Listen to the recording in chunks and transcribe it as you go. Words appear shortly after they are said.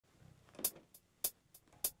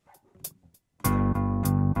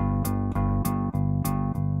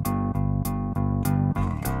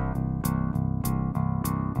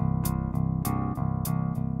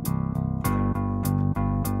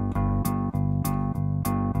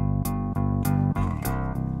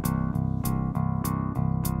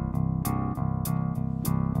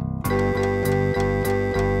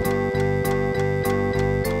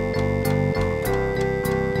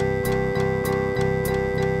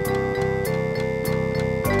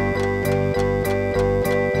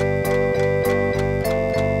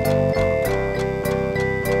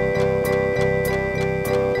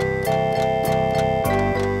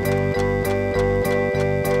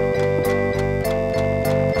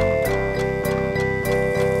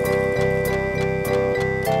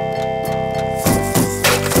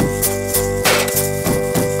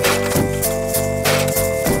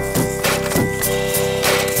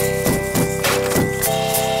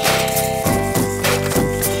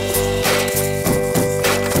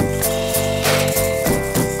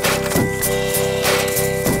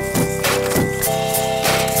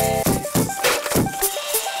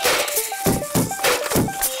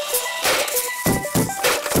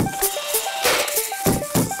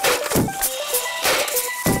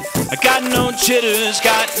no jitters,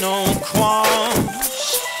 got no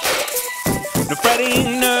qualms, no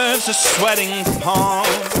fretting nerves or sweating palms.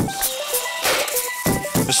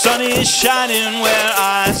 The sun is shining where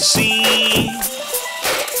I see.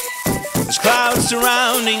 There's clouds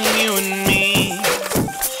surrounding you and me.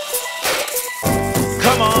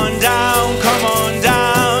 Come on down,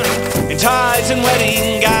 in tides and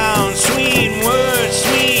wedding gowns. Sweet words,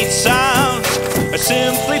 sweet sounds are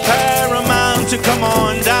simply paramount. To come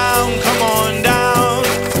on down,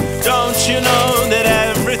 don't you know that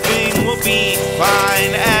everything will be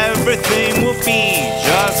fine? Everything will be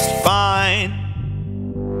just fine.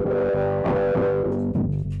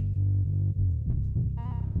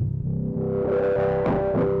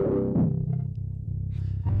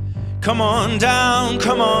 Come on down,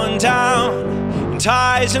 in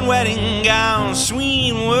ties and wedding gowns.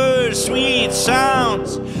 Sweet words, sweet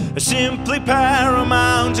sounds are simply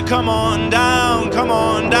paramount. To come on down,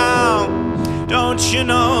 don't you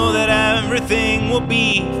know that everything will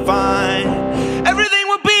be fine? Everything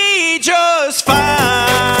will be just fine.